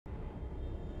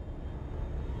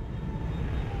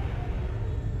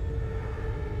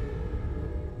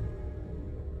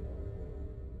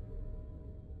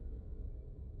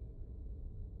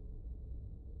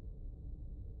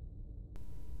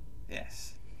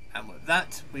Yes. And with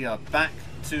that, we are back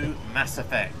to Mass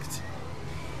Effect.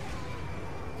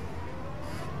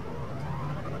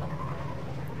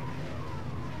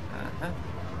 A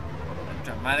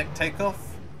dramatic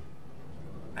takeoff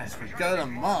as we go to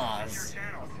Mars.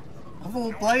 Of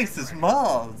all places,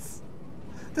 Mars.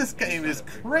 This game is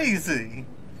crazy.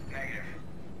 Negative.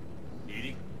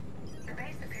 Edie? The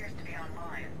base appears to be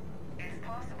online. It's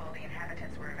possible the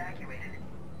inhabitants were evacuated.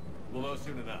 We'll know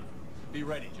soon enough. Be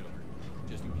ready, Joker.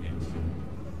 Just in case.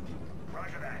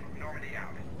 Roger that. Normandy out.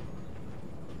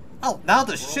 Oh, now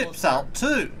the ship's out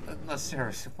too. No,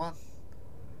 seriously, what?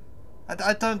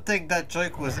 I don't think that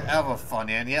joke was ever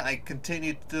funny, and yet I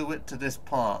continue to do it to this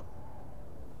part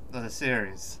of the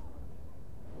series.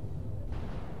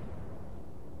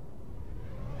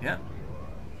 Yep.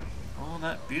 Oh,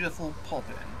 that beautiful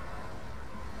popping.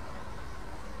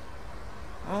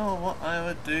 Oh, what I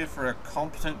would do for a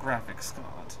competent graphics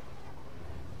card.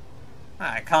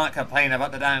 I can't complain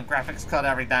about the damn graphics card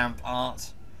every damn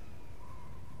part.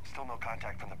 Still no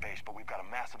contact from the base, but we've got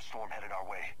a massive storm headed our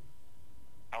way.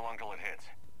 How long till it hits?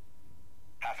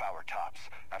 Half hour tops.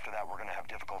 After that, we're gonna have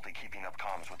difficulty keeping up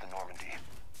comms with the Normandy.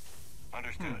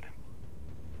 Understood.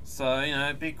 So, you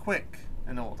know, be quick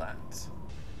and all that.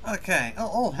 Okay.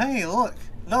 Oh, hey, look.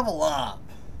 Level up.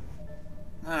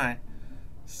 Alright.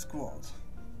 Squad.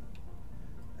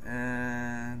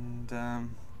 And,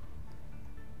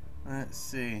 let's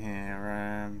see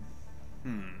here.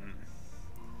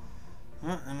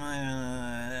 What am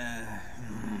I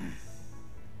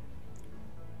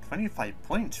 25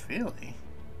 points, really?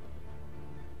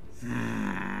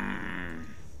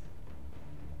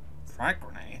 Frag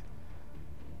grenade?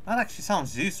 That actually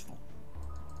sounds useful.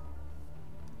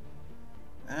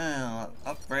 And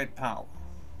upgrade power.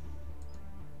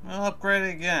 I'll upgrade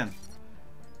it again.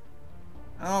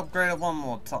 I'll upgrade it one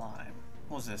more time.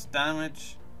 What's this?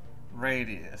 Damage?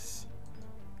 Radius.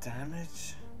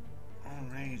 Damage?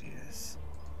 Or radius?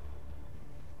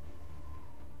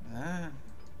 That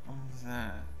or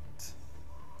that?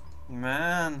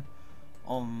 Man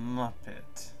or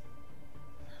Muppet?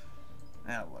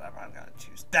 Yeah, whatever, I'm gonna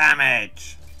choose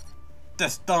damage!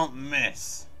 Just don't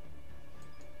miss!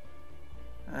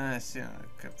 Let's see,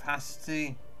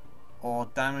 capacity or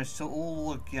damage to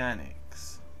all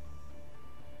organics.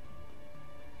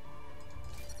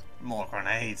 More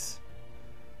grenades.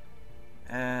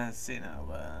 Let's see now,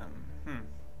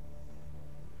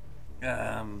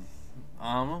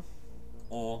 armor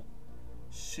or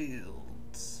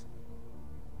shields.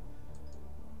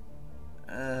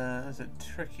 That's a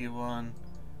tricky one.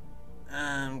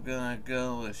 I'm gonna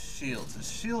go with shields. The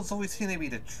shields always seem to be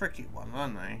the tricky one,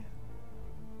 aren't they?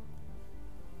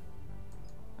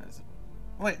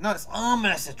 Wait, no, it's armor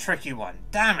that's a tricky one.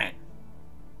 Damn it!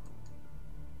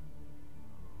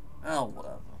 Oh,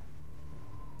 whatever.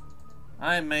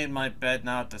 I made my bed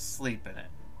now to sleep in it.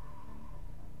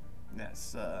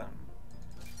 Yes,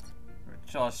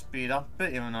 recharge speed up a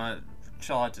bit, even though it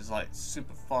recharges like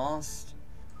super fast.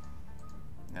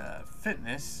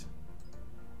 Fitness.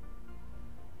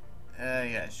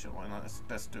 Yeah, sure, why not?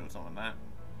 Let's do something like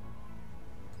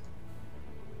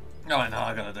that. Oh, no,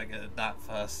 I gotta get that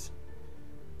first.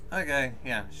 Okay,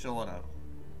 yeah, sure, whatever.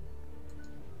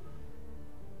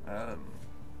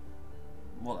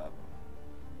 Whatever.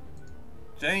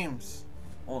 James,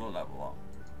 auto level up.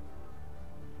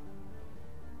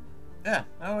 Yeah,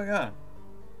 there we go.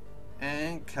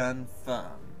 And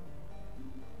confirm.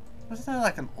 Wasn't there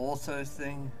like an auto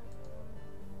thing?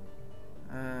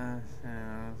 Yeah,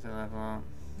 auto level up.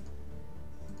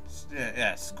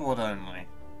 Yeah, squad only.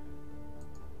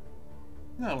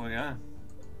 There we go.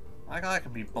 I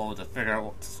can be bold to figure out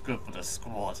what's good for the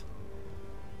squad.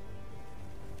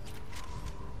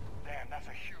 Damn, that's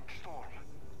a huge storm.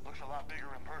 Looks a lot bigger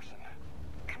in person.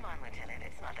 Come on, Lieutenant,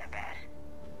 it's not that bad.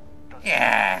 Doesn't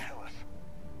Yeah. kill us.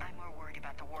 I'm more worried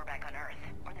about the war back on Earth,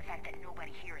 or the fact that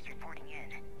nobody here is reporting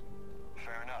in.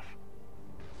 Fair enough.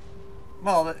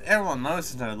 Well, everyone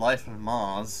knows there's no life on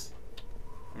Mars.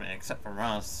 I mean, except for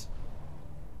us.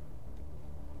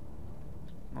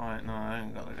 Right, no, I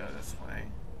ain't gotta go this way.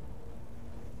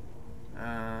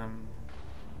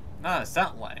 No, it's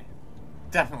that way.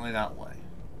 Definitely that way.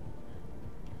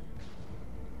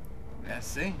 Yeah,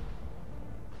 see?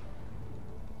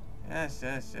 Yes,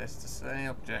 the same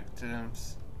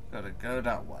objectives. Gotta go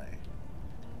that way.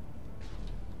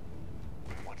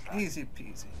 What's that? Easy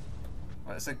peasy.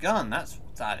 Well, it's a gun, that's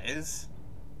what that is.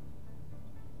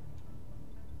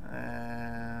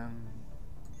 I'll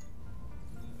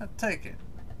take it.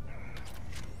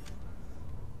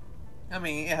 I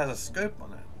mean, it has a scope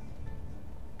on it.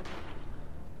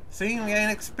 See, we gain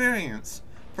experience.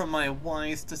 from my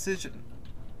wise decision.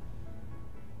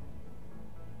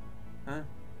 Huh?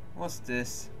 What's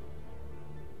this?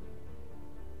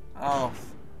 Oh,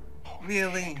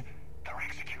 really? They're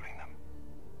executing them.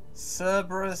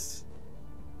 Cerberus?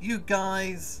 You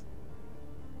guys?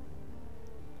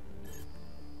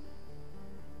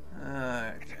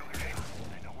 It's a clear shot.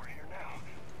 They know we're here now.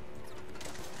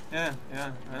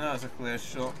 Yeah, I know it's a clear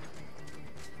shot.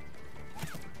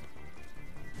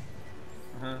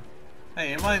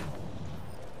 Hey,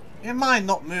 am I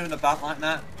not moving about like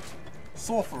that?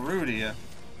 Sore for Rudy here.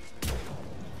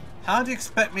 How do you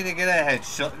expect me to get a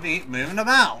headshot if you keep moving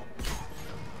about?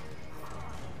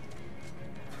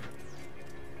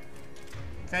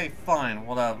 Okay, fine,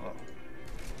 whatever.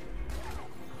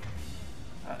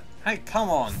 Hey, come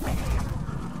on.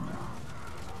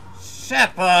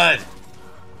 Shepard!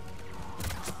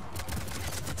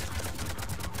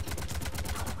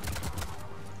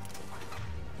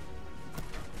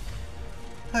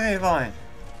 Okay, fine.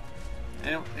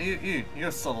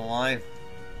 You're still alive.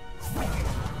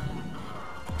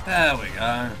 There we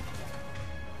go.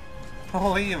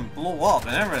 Oh, he even blew up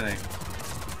and everything.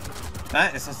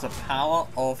 That is just the power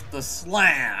of the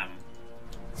slam.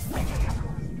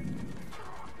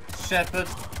 Shepard,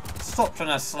 stop trying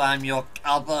to slam your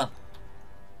cover.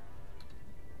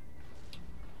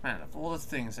 Man, of all the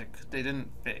things that they didn't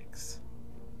fix.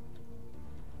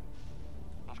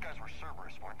 Those guys were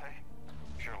Cerberus, weren't they?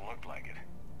 Sure looked like it.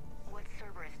 What's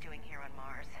Cerberus doing here on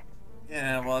Mars?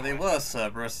 Yeah, well, they were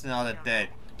Cerberus, now they're dead.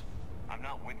 I'm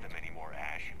not with them anymore,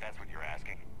 Ash, if that's what you're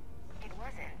asking. It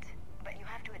wasn't, but you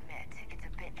have to admit, it's a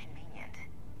bit convenient.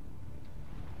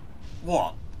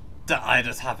 What? That I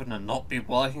just happen to not be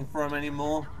working for him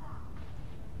anymore?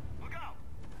 Look out!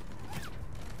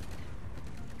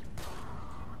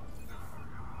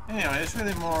 Anyway, it's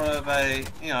really more of a,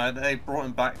 you know, they brought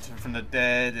him back from the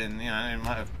dead and, you know, he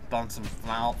might have done some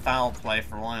foul play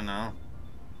for all I know.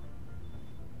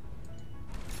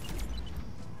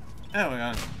 There we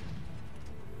go.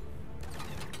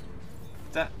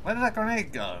 Where did that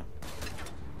grenade go?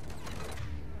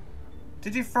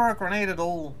 Did you throw a grenade at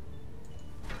all?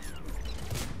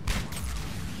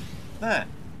 There.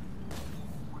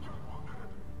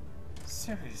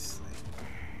 Seriously.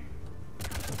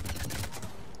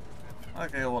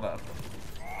 Okay, whatever.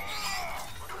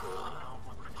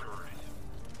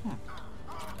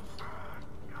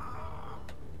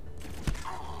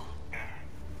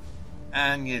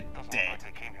 And you're Doesn't look dead. like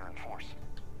they came here in force.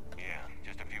 Yeah,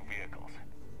 just a few vehicles.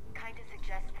 Kinda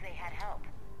suggests they had help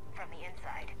from the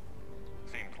inside.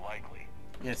 Seems likely.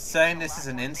 You're saying this is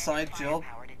an inside job?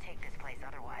 Firepower to take this place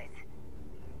otherwise.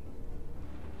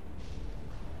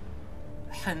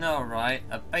 I know, right?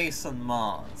 A base on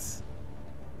Mars.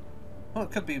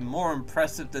 What could be more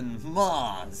impressive than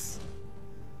Mars?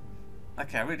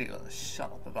 Okay, I really gotta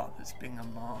shut up about this being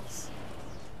on Mars.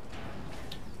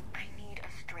 I need a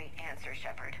straight answer,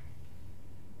 Shepard.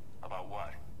 About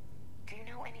what? Do you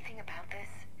know anything about this?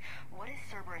 What is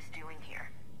Cerberus doing here?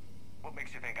 What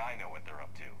makes you think I know what they're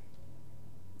up to?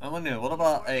 I wonder, what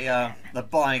about the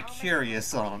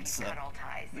bi-curious answer? Cut all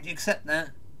ties. Would you accept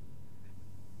that?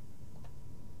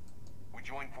 We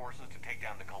joined forces to take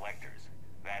down the collectors.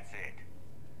 That's it.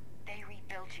 They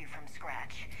rebuilt you from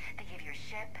scratch. They gave your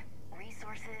ship,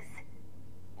 resources.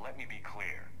 Let me be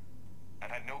clear.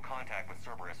 I've had no contact with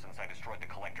Cerberus since I destroyed the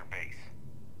collector base.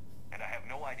 And I have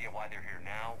no idea why they're here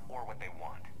now or what they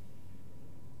want.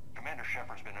 Commander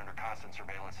Shepard's been under constant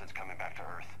surveillance since coming back to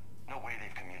Earth. No way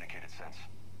they've communicated since.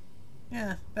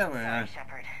 Yeah, there we Sorry, are.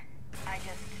 Shepard. I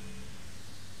just...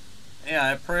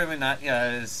 Yeah, proving that,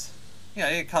 yeah, is... Yeah,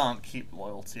 you can't keep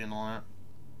loyalty and all that.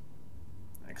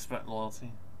 Expect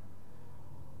loyalty.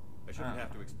 I shouldn't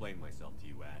have to explain myself to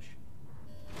you, Ash.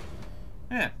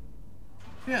 Yeah.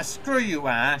 Yeah, screw you,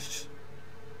 Ash.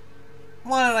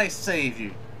 Why did I save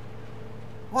you?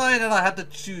 Why did I have to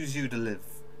choose you to live?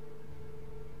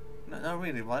 No,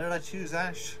 really, why did I choose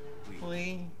Ash?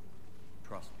 Please?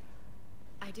 Trust me.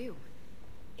 I do.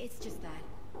 It's just that.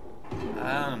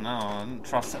 I don't know, I didn't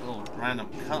trust that little random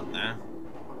cut there.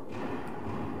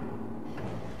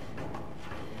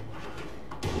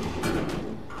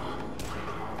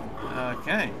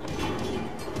 Okay.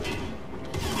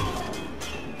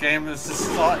 Game is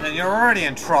just starting and you're already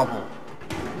in trouble.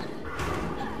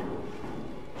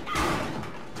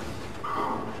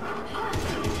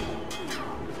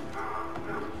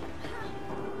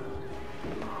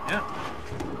 Yep.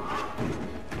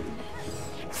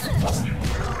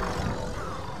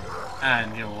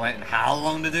 And you're waiting how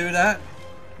long to do that?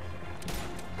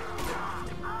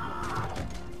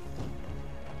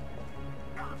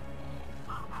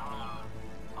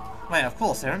 Wait, of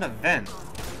course, they're in a vent.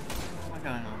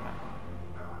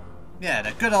 Yeah,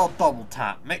 the good old double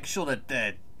tap. Make sure they're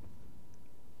dead.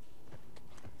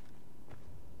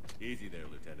 Easy there,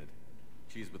 Lieutenant.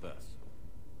 She's with us.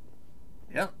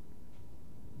 Yep.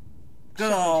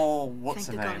 Good old, what's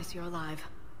her Thank the name? goddess you're alive.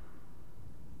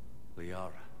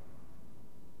 Liara.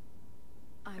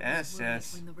 I Yes, was worried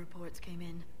yes. when the reports came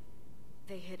in.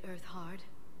 They hit Earth hard.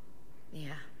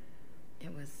 Yeah,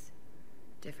 it was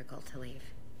difficult to leave.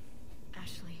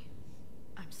 Ashley,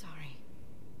 I'm sorry.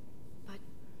 But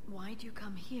why'd you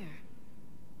come here?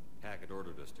 Hackett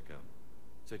ordered us to come.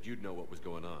 Said you'd know what was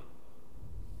going on.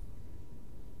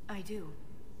 I do.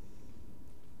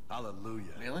 Hallelujah.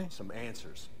 Really? Some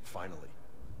answers, finally.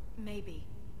 Maybe.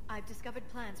 I've discovered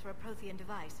plans for a Prothean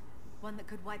device. One that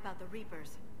could wipe out the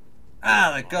Reapers.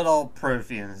 Ah, the good old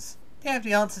Protheans. You have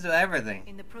the answer to everything.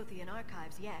 In the Prothean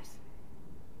archives, yes.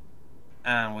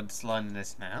 And we're just learning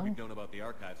this now. We've known about the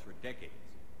archives for decades.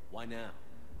 Why now?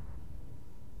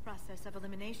 Process of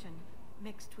elimination,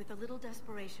 mixed with a little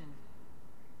desperation.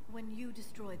 When you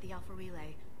destroyed the Alpha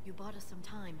Relay, you bought us some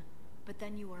time. But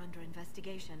then you were under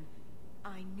investigation.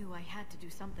 I knew I had to do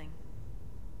something.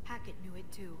 Hackett knew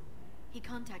it too. He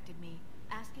contacted me,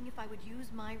 asking if I would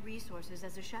use my resources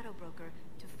as a shadow broker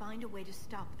to find a way to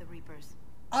stop the Reapers.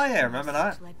 Oh yeah, remember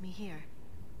that? Which led me here.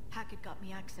 Hackett got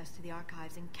me access to the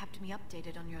archives and kept me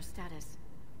updated on your status.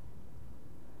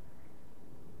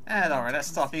 And alright, that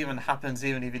stuff even happens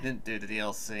even if you didn't do the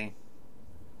DLC.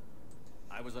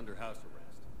 I was under house arrest.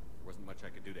 There wasn't much I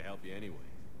could do to help you anyway.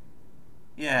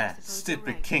 Yeah, I suppose stupid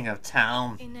you're right. king of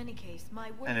town. In any case,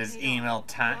 my work And his paid email off.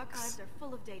 tax. The archives are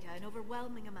full of data, an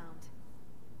overwhelming amount.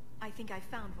 I think I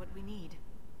found what we need.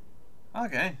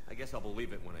 Okay. I guess I'll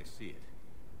believe it when I see it.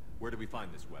 Where do we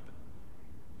find this weapon?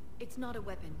 It's not a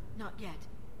weapon, not yet.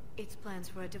 It's plans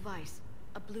for a device,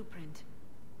 a blueprint.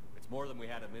 It's more than we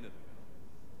had a minute ago.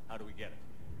 How do we get it?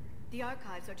 The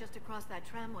archives are just across that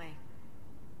tramway.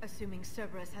 Assuming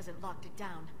Cerberus hasn't locked it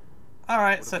down.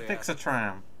 Alright, What so do they fix a ask?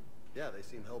 tram. Yeah, they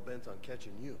seem hell-bent on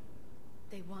catching you.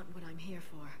 They want what I'm here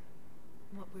for.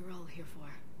 What we're all here for.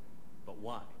 But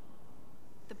why?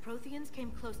 The Protheans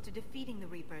came close to defeating the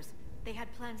Reapers. They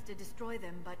had plans to destroy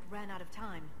them, but ran out of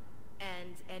time.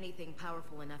 And anything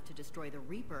powerful enough to destroy the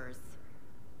Reapers.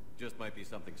 Just might be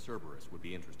something Cerberus would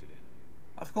be interested in.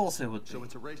 Of course it would be. So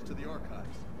it's a race to the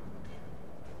archives.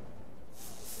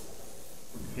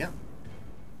 Yep.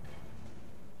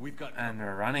 We've got... And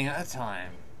we're running out of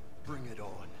time. Bring it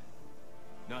on.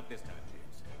 Not this time,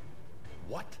 James.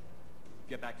 What?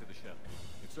 Get back to the shuttle.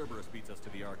 If Cerberus beats us to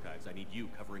the archives, I need you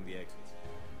covering the exits.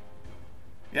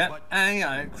 Yep. But- And you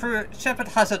know, crew Shepard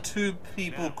has a 2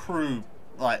 people crew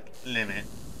like limit.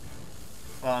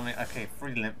 Well, I mean, okay,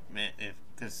 3 limit if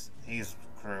because he's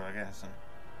crew, I guess.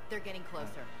 They're getting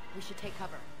closer. We should take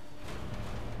cover.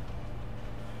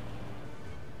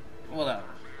 Whatever.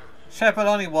 Shepard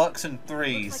only works in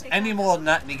 3s. Looks like they Any got more than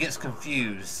that, and he gets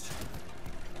confused.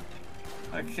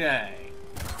 Okay.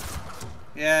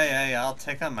 Yeah. I'll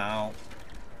take him out.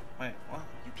 Wait, what?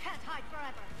 You can't hide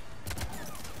forever.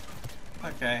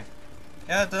 Okay.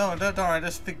 Yeah, don't worry.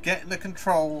 Just forgetting the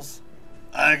controls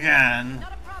again.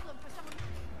 Not a problem for someone.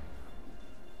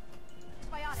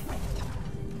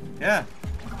 Biotic. Yeah.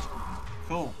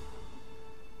 Cool.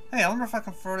 Hey, I wonder if I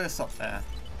can throw this up there.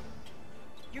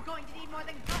 You're going to need more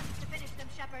than guns to finish them,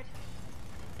 Shepard.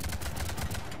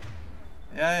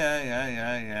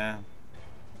 Yeah.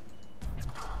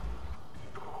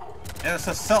 It was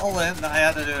a subtle hint that I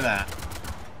had to do that.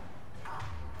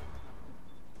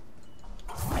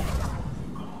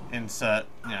 Insert,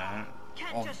 you know,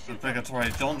 obligatory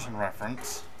Johnson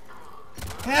reference.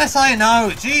 Yes, I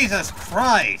know! Jesus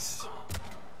Christ!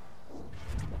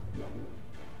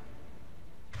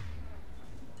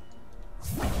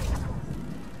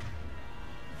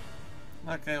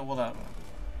 Okay, whatever.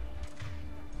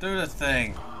 Do the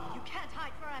thing. You can't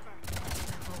hide forever.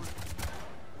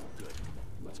 Good.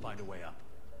 Let's find a way up.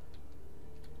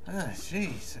 Oh,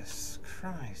 Jesus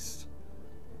Christ.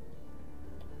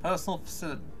 Personal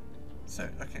facility. So,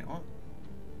 okay, what?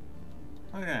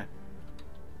 Okay.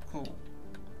 Cool.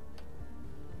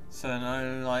 So,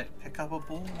 no, like,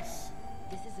 pickupables?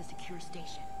 This is a secure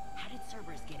station. How did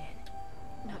Cerberus get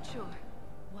in? Not sure.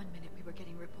 One minute we were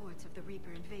getting reports of the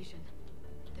Reaper invasion.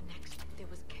 The next, there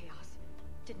was chaos.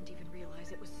 Didn't even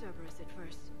realize it was Cerberus at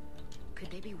first. Could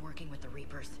they be working with the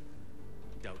Reapers?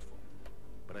 Doubtful.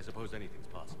 But I suppose anything's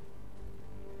possible.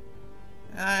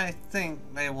 I think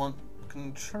they want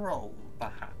control,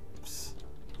 perhaps.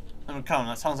 I mean, come on,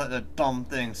 that sounds like the dumb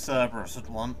thing Cerberus would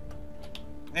want.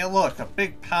 Hey, look, a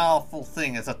big, powerful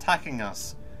thing is attacking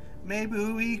us. maybe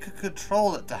we could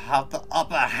control it to have the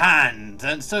upper hand,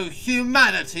 and so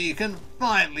humanity can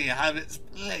finally have its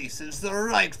place as the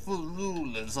rightful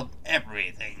rulers of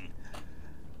everything.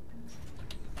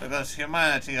 Because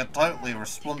humanity are totally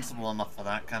responsible enough for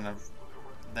that kind of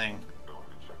thing.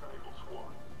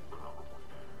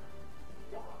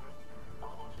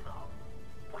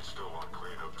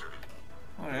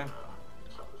 Okay.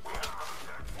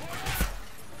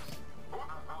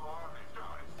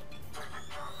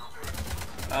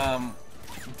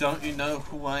 Don't you know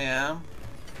who I am?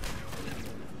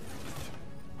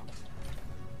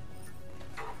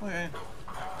 Okay.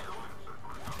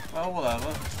 Well,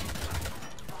 whatever.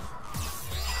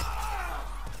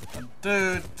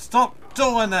 Dude, stop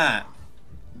doing that!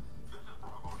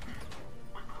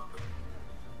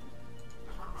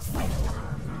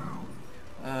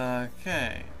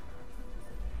 Okay.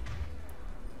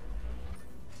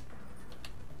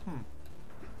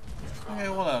 Okay,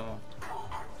 whatever.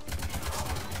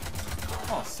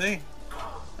 Oh, see?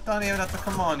 I don't even have to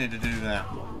command you to do that.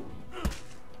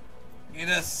 You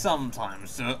just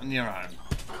sometimes do it on your own.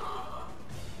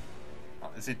 Oh,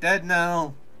 is he dead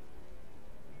now?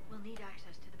 We'll need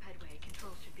access to the pedway.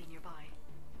 Controls should be nearby.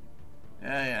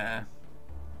 Yeah.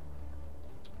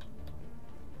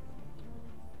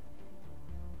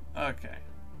 Okay.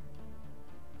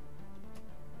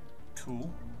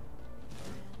 Cool.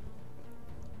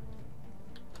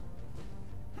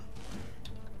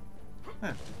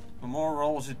 Huh. The more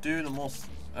rolls you do, the more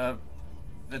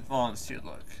advanced you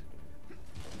look.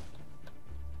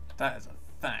 That is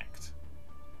a fact.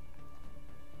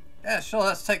 Yeah, sure,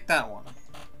 let's take that one.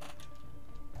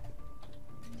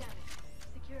 Damn it.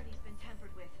 Security's been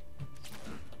tampered with.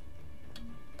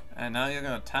 And now you're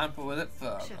gonna tamper with it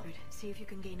further. Shepard, see if you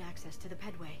can gain access to the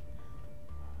pedway.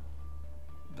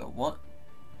 The what?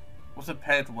 What's a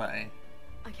pedway?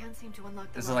 I can't seem to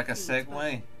unlock the Is it like a feeds,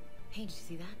 Segway? Hey, did you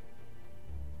see that?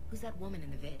 Who's that woman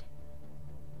in the vid?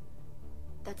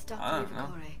 That's I Dr. don't know.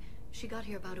 Ivakare. She got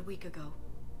here about a week ago.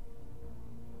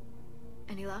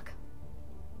 Any luck?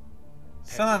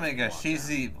 Sonamiga, she's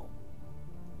evil.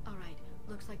 Alright,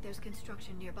 looks like there's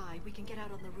construction nearby. We can get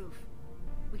out on the roof.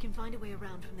 We can find a way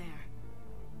around from there.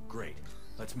 Great.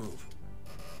 Let's move.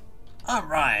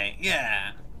 Alright,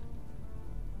 yeah.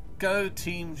 Go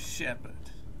Team Shepard.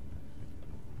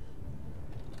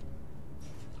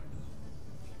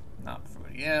 Not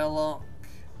through the airlock.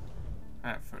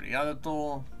 Out through the other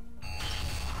door.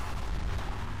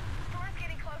 Storm's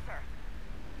getting closer.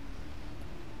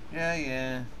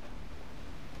 Yeah.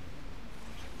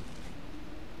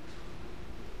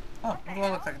 Oh, what do I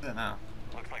look like that now?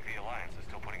 Looks like the Alliance is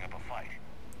still putting up a fight.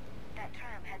 That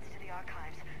tram heads to the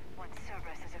archives. Once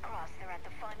Cerberus is across, they're at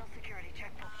the final security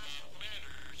checkpoint.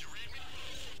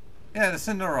 Yeah, the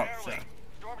Cinderupts. Barely.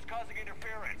 Storm's causing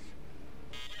interference.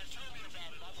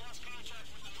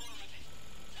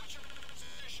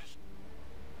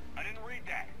 I didn't read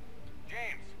that.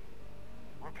 James,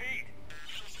 repeat.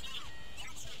 This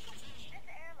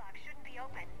airlock shouldn't be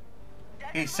open.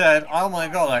 He said, "Oh my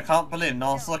god, I can't believe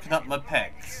no one's looking up my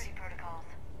pecs. Security protocols.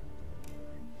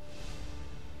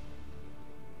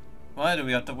 Why do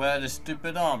we have to wear this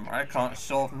stupid armor? I can't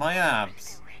show off my abs."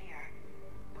 Still here.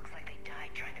 Looks like they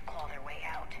died trying to claw their way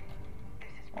out. This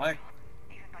is Why? brutal,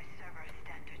 even by Cerberus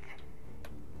standards.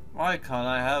 Why can't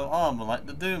I have armor like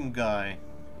the Doom guy?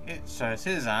 It shows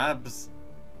his abs.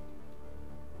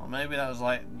 Or maybe that was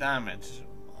like damage.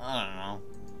 I don't know.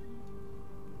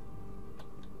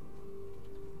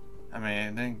 I mean,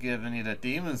 it didn't give any of the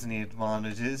demons any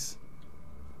advantages.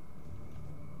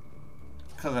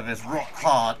 Because of his rock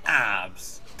hard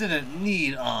abs. Didn't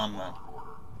need armor.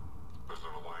 There's an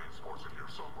Alliance force in here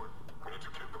somewhere. We need to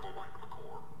keep them away from the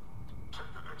core.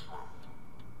 Take the next room.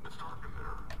 It's dark in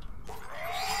there.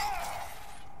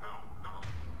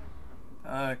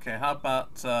 No. Okay, how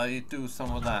about you do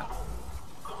some of that?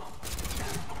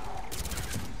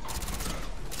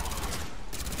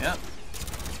 Yep.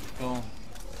 Cool.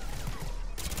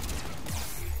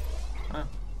 Huh.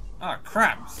 Oh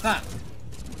crap, snap!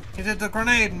 He did the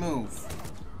grenade move!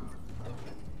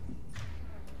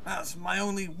 That's my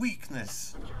only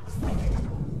weakness.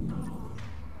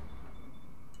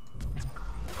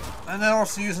 And they're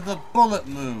also using the bullet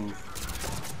move.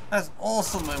 That's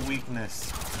also my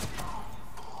weakness.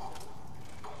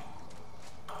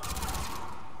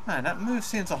 Man, that move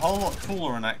seems a whole lot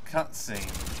cooler in that cutscene.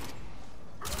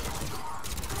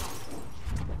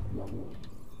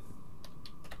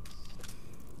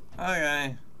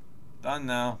 Okay, done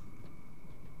now.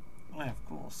 I of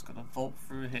course gotta vault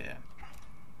through here.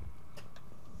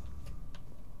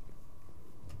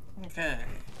 Okay.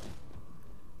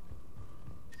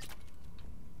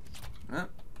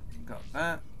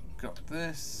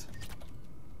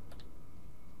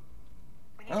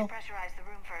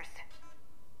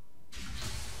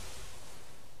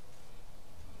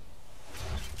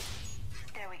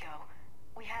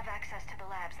 access to the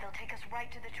labs. They'll take us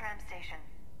right to the tram station.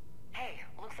 Hey,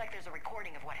 looks like there's a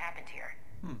recording of what happened here.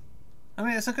 I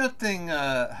mean, it's a good thing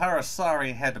her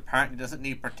sorry head apparently doesn't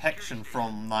need protection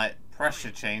from, like,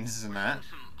 pressure changes and that.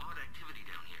 Some odd activity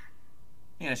down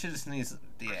here. Yeah, she just needs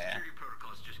the air. Security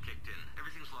protocols just kicked in.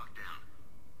 Everything's locked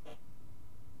down.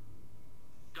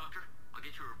 Doctor, I'll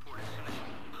get you a report as soon as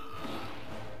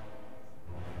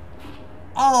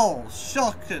Oh,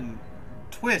 shock and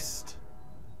twist.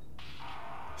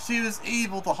 She was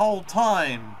evil the whole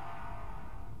time.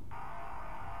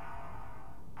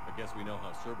 I guess we know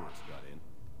how Cerberus got in.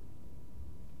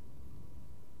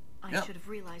 I Yep. should have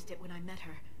realized it when I met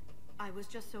her. I was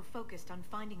just so focused on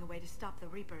finding a way to stop the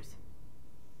Reapers.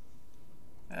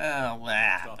 Oh,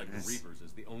 well. Stopping the Reapers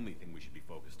is the only thing we should be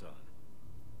focused on.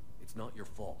 It's not your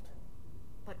fault.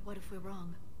 But what if we're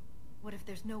wrong? What if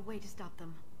there's no way to stop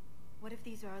them? What if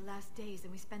these are our last days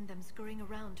and we spend them scurrying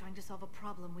around trying to solve a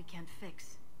problem we can't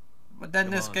fix? But then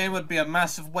this game would be a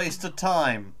massive waste of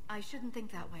time. I shouldn't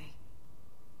think that way.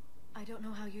 I don't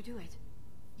know how you do it.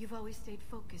 You've always stayed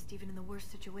focused even in the worst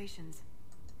situations.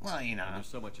 Well, you know. There's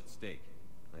so much at stake.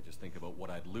 I just think about what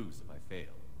I'd lose if I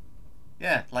fail.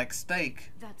 Yeah, like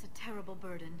steak. That's a terrible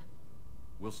burden.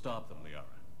 We'll stop them, Liara.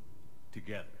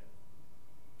 Together.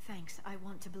 Thanks, I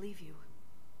want to believe you.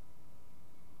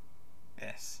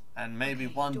 Yes. And maybe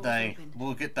Okay, one doors day open.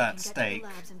 we'll get We that can steak. Get to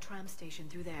the labs and tram station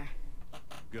through there.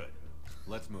 Good.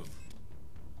 Let's move.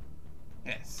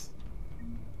 Yes.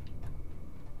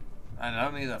 And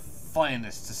only the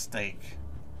finest of steak.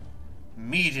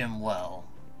 Medium well.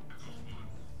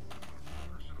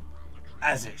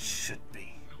 As it should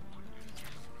be.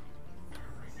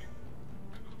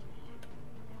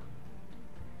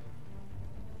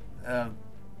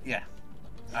 Yeah.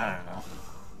 I don't know.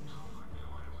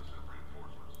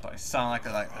 Do I sound like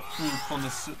a food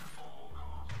connoisseur?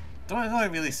 Do I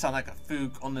really sound like a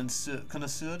food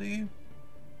connoisseur to you?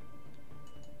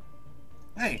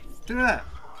 Hey, do that.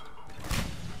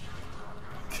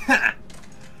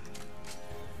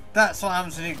 That's what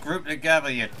happens when you group together,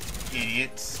 you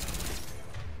idiots.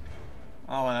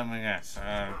 Oh, and then we guess.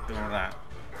 Do that.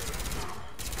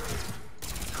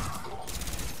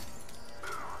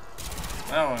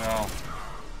 There we go.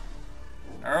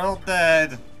 They're all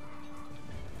dead.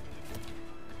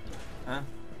 Huh?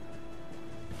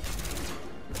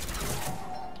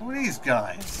 Who are these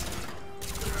guys?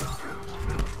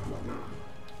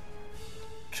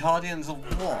 Guardians of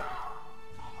what?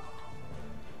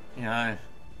 You know,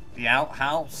 the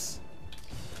outhouse?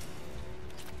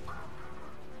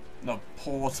 The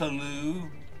Portaloo?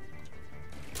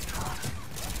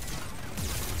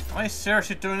 Am I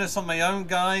seriously doing this on my own,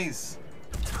 guys?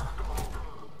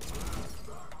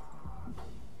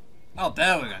 Oh,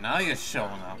 there we go. Now you're showing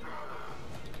up.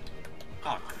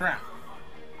 Oh, crap.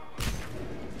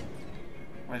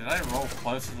 Wait, did I roll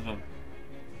closer to the...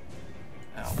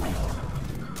 Oh.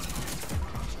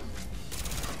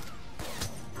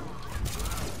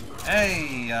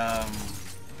 Hey,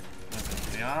 what's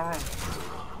it, Liara?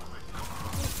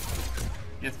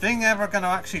 Your thing ever gonna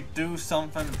actually do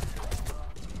something?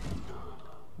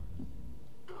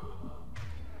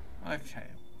 Okay,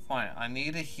 fine. I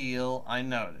need a heal. I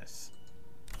know this.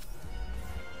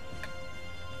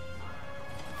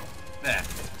 There.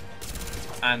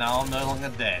 And now I'm no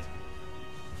longer dead.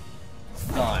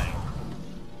 Dying.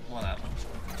 Whatever.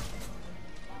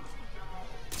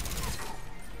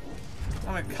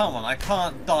 I mean, come on, I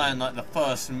can't die in like the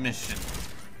first mission.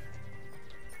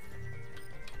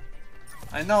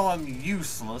 I know I'm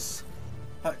useless,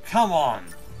 but come on.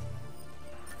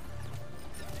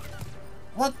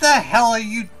 What the hell are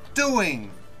you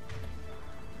doing?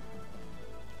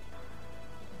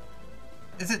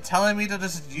 Is it telling me to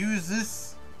just use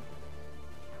this?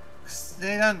 'Cause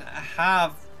they don't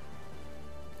have,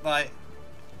 like,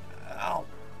 oh,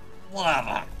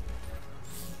 whatever.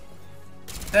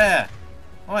 There.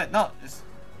 Oh wait, no, it's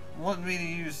wanting me to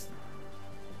use.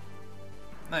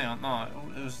 Hang on, no,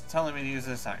 it was telling me to use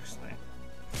this actually.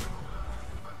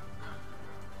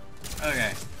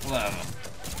 Okay, whatever.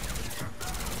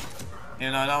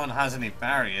 You know, no one has any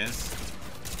barriers.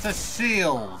 It's a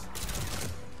shield.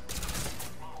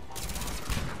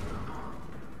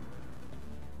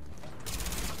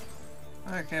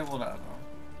 Okay, whatever.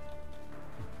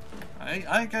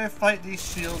 I go fight these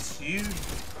shields, you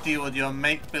deal with your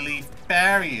make-believe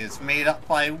barriers made up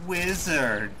by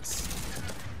wizards.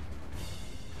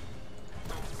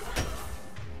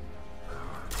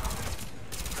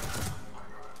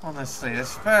 Honestly,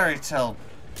 this fairy tale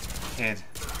kid.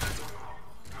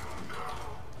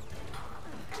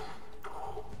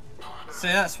 See,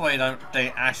 that's why you don't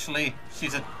date Ashley.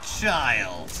 She's a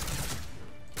child.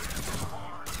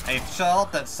 A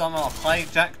child that somehow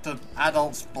hijacked an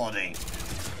adult's body.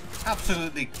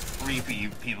 Absolutely creepy, you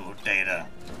people with data.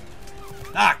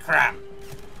 Ah, crap!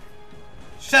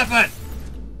 Shepard!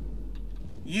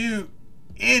 You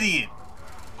idiot!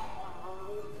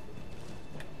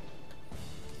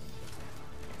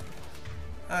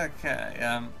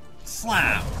 Okay,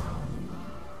 slam!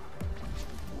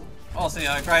 Also,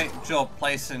 yeah, great job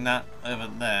placing that over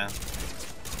there.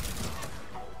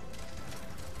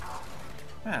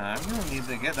 Yeah, I really need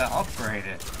to get that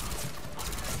upgraded.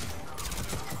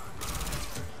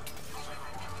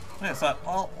 Yeah, it's like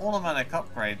automatic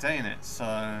upgrades, ain't it? So...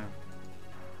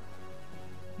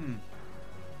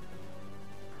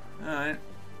 Alright.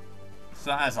 So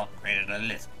that has upgraded a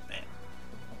little bit.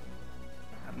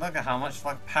 And look at how much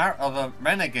like power of a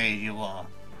renegade you are.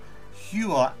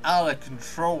 You are out of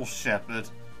control, Shepard.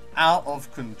 Out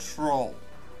of control.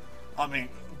 I mean,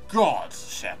 God,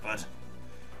 Shepard.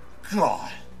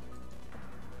 God.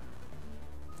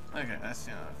 Okay, that's,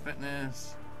 you know,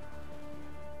 fitness.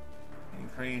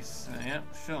 Increase, yep,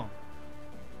 sure.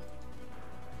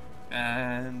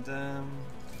 And,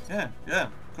 yeah,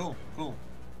 cool.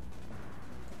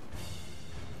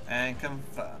 And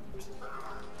confirmed.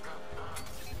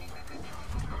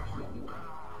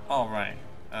 Alright,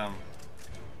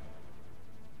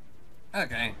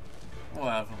 okay,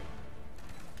 whatever.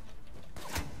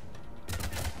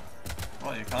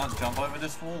 Well, you can't jump over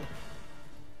this wall?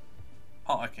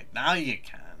 Oh, okay, now you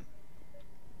can.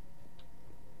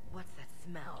 What's that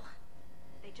smell?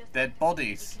 They just Dead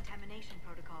bodies. Contamination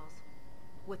protocols.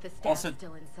 With the staff Also-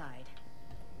 still inside.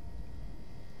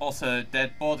 Also,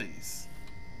 dead bodies.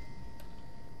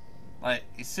 Like,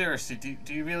 seriously,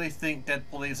 do you really think dead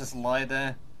bodies just lie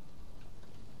there?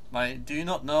 Like, do you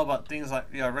not know about things like,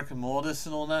 you know, Rick and Mortis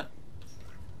and all that?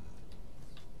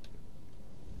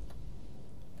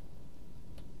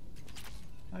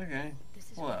 Okay,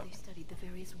 This is where whatever. they studied the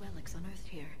various relics unearthed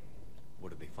here. What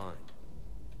did they find?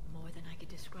 More than I could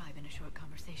describe in a short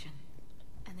conversation.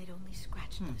 And they'd only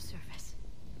scratched the surface.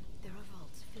 There are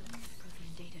vaults filled with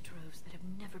protein data troves that have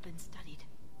never been studied.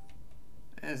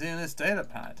 It's in this data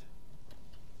pad.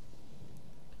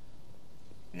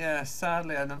 Yeah,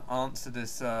 sadly I didn't answer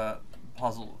this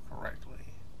puzzle correctly.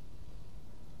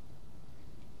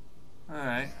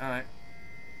 Alright.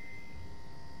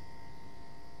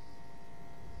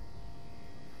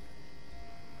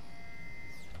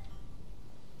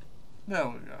 There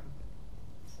we go.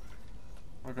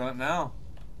 We got it now?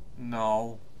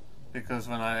 No. Because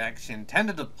when I actually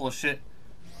intended to push it,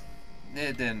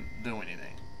 it didn't do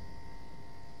anything.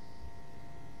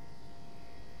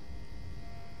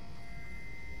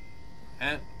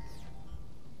 And...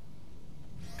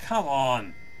 Come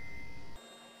on!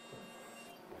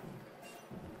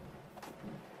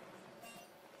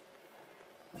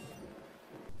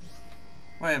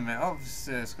 Wait a minute,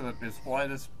 obviously it's gonna be as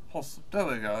wide as possible. There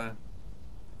we go.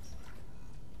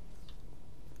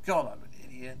 God, I'm an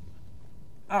idiot.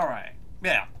 Alright,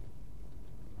 yeah.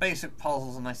 Basic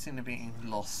puzzles and I seem to be getting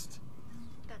lost.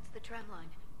 That's the tram line.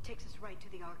 Takes us right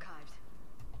to the archives.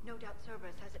 No doubt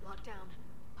Cerberus has it locked down.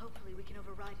 Hopefully we can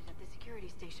override it at the security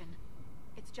station.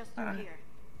 It's just through here.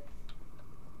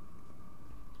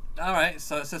 Alright,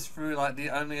 so it's just through like the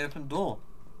only open door.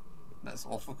 That's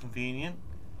awful convenient.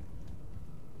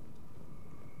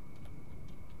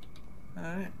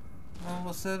 Alright, well,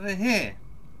 what's over here?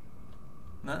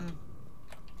 Nothing?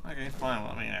 Okay, fine.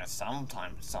 Well, I mean,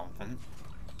 sometimes something.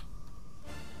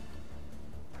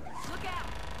 Look out!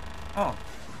 Oh.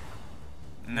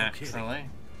 Naturally.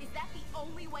 Is that the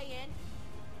only way in?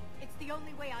 It's the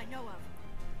only way I know of.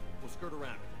 We'll skirt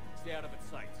around it. Stay out of its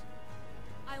sights.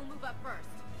 I'll move up first.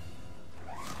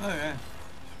 Okay.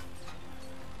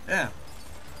 Yeah.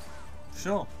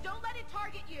 Sure. Don't let it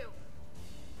target you!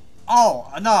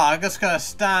 Oh, no, I'm just gonna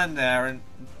stand there and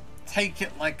take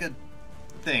it like a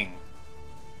thing.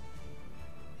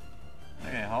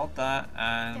 Okay, hold that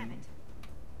Damn and... it.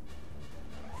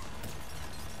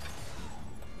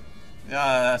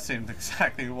 Yeah, that seemed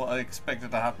exactly what I expected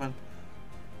to happen.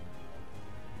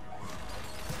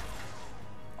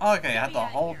 Okay, I had to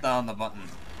hold down the button.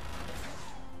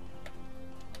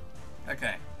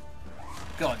 Okay.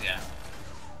 God, yeah.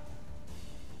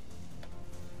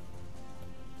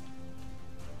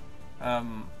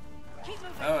 Keep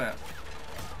moving. Oh yeah.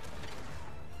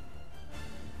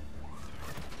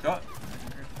 Got.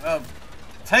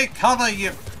 Take cover,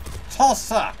 you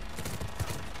tosser!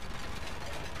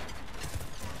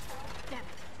 Damn it.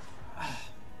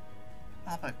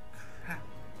 Mother crap.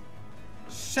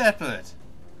 Shepard!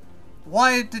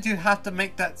 Why did you have to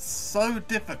make that so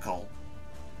difficult?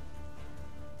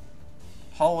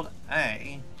 Hold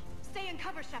A. Stay in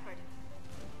cover, Shepard.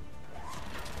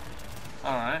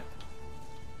 Alright.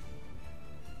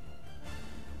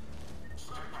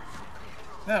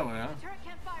 There we are. The turret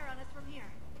can't fire on us from here.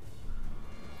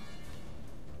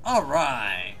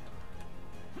 Alright.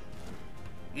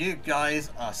 You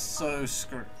guys are so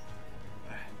screwed.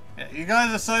 Yeah, you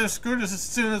guys are so screwed as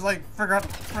soon as I figure out the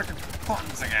frickin'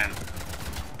 buttons again.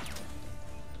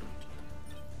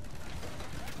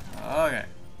 Okay.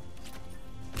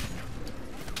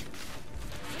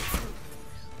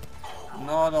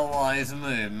 Not a wise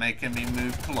move, making me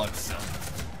move closer.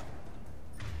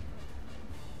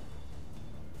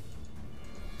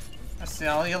 Let's see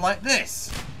how you like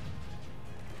this.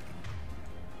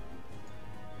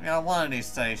 Yeah, one of these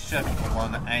days, Shepard will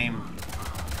want to aim.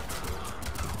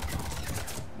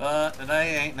 But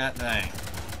today ain't that day.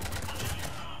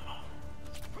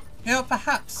 You know,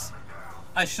 perhaps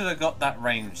I should have got that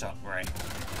range upgrade.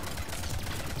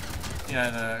 You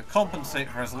know, to compensate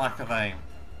for his lack of aim.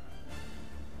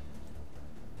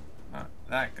 Oh,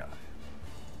 that guy.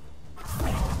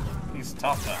 He's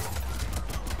tougher.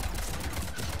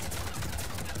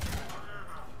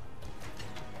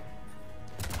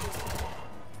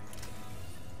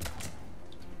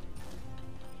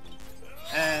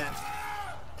 And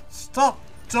stop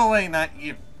doing that,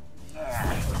 you.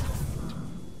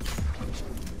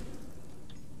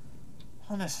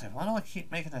 Honestly, why do I keep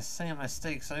making the same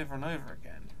mistakes over and over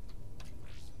again?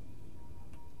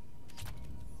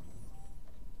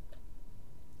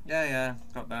 Yeah,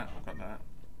 got that.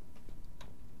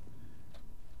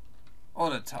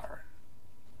 Auditor.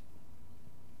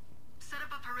 Set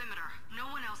up a perimeter. No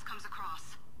one else comes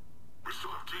across. We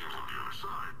still have teams on the other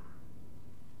side.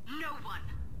 No one!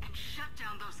 And shut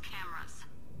down those cameras.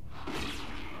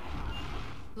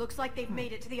 Looks like they've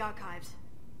made it to the archives.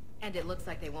 And it looks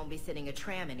like they won't be sitting a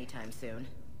tram anytime soon.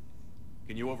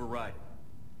 Can you override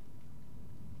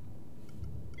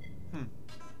it?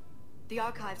 The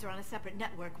archives are on a separate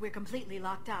network. We're completely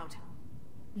locked out.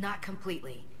 Not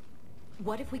completely.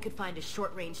 What if we could find a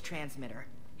short-range transmitter?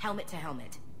 Helmet to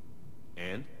helmet.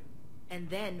 And? And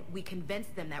then we convince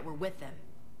them that we're with them.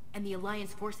 And the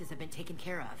Alliance forces have been taken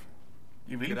care of.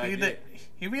 You really Good believe idea. that?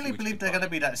 You really See what you believe can they're gonna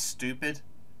find. be that stupid?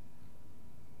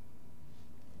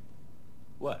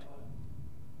 What?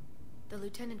 The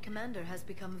Lieutenant Commander has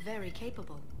become very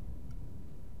capable.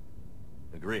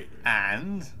 Agreed.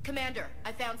 And Commander,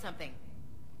 I found something.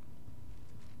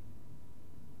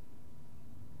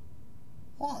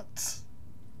 what?